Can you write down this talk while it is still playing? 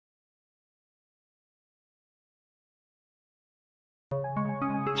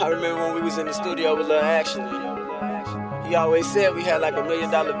I remember when we was in the studio with Lil Action. He always said we had like $1 million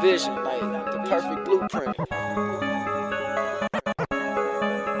vision, like the perfect blueprint.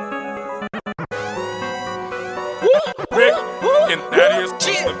 Rick, and that is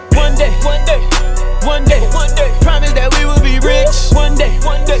One day, promise that we will be rich. One day,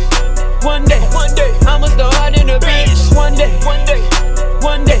 I'ma start in the beach. One day,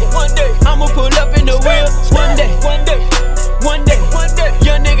 I'ma pull up in the wheels. One day,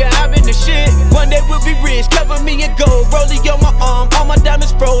 young nigga, I been the shit. One day we'll be rich, cover me in gold, rollie on my arm, all my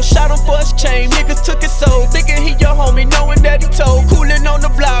diamonds froze. Shot him for his chain, niggas took his soul, thinking he your homie, knowing that he told. Coolin' on the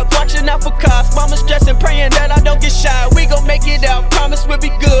block, watching out for cops. Mama stressing, praying that I don't get shot. We gon' make it out, promise we'll be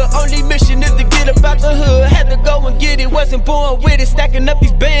good. Only mission is to get up out the hood. Had to go and get it, wasn't born with it. Stacking up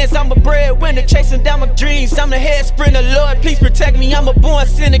these bands, I'm a breadwinner, chasing down my dreams. I'm the head sprinter, Lord, please protect me. I'm a born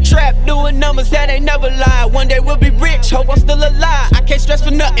sinner, trap, doing numbers that ain't never lie. One day we'll be rich, hope I'm still alive. I can't stress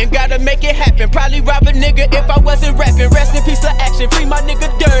for nothing, gotta make it happen. Probably rob a nigga if I wasn't rapping. Rest in peace for action, free my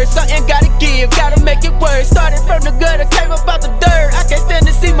nigga dirt. Something gotta give, gotta make it work. Started from the gutter, came up out the dirt. I can't stand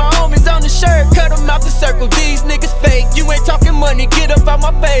to see my homies on the shirt. Cut them out the circle, these niggas fake. You ain't talking money, get up out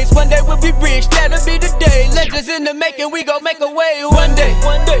my face. One day we'll be rich, that'll be the day. Legends in the making, we gon' make a way. One day,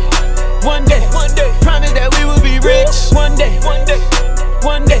 promise that we will be rich. One day,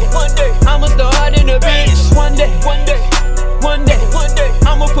 I'ma start in the beach. One day,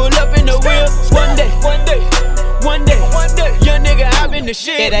 I'ma pull up in the wheels. One day, young nigga, I been the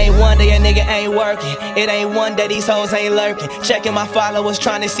shit. It ain't one day a nigga ain't working. It ain't one day these hoes ain't lurking. Checking my followers,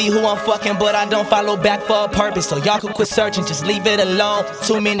 trying to see who I'm fucking, but I don't follow back for a purpose. So y'all could quit searching, just leave it alone.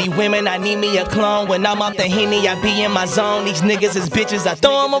 Too many women, I need me a clone. When I'm off the Henny, I be in my zone. These niggas is bitches, I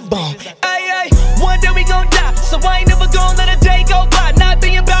throw them a bone. Ay, one day we gon' die, so I ain't never gon' let a day go by. Not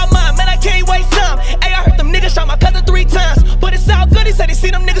being about mine, man, I can't waste time. Ay, I heard them niggas shot my cousin 3 times, but it's all good. He said he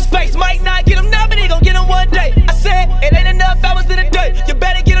seen them niggas face. Might not get them now, but he gon' get them one day. I said, it ain't enough hours in the day. You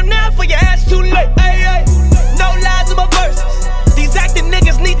better get them now for your ass too late. Ay, no lies in my verses. These acting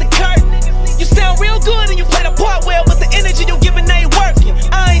niggas need the curtain. You sound real good and you play the part well, but the energy you giving ain't working.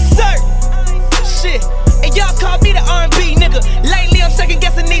 I ain't certain. Shit, and y'all call me the R&B nigga. Lately I'm second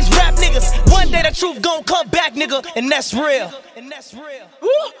guessing these rap niggas. One day the truth gon' come back, nigga, and that's real.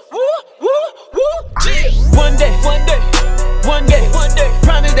 One day,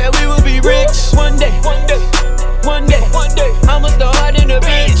 promise that we will be rich. One day, I'ma start in the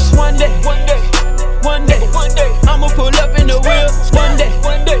beach. One day, I'ma pull up in the wheels. One day,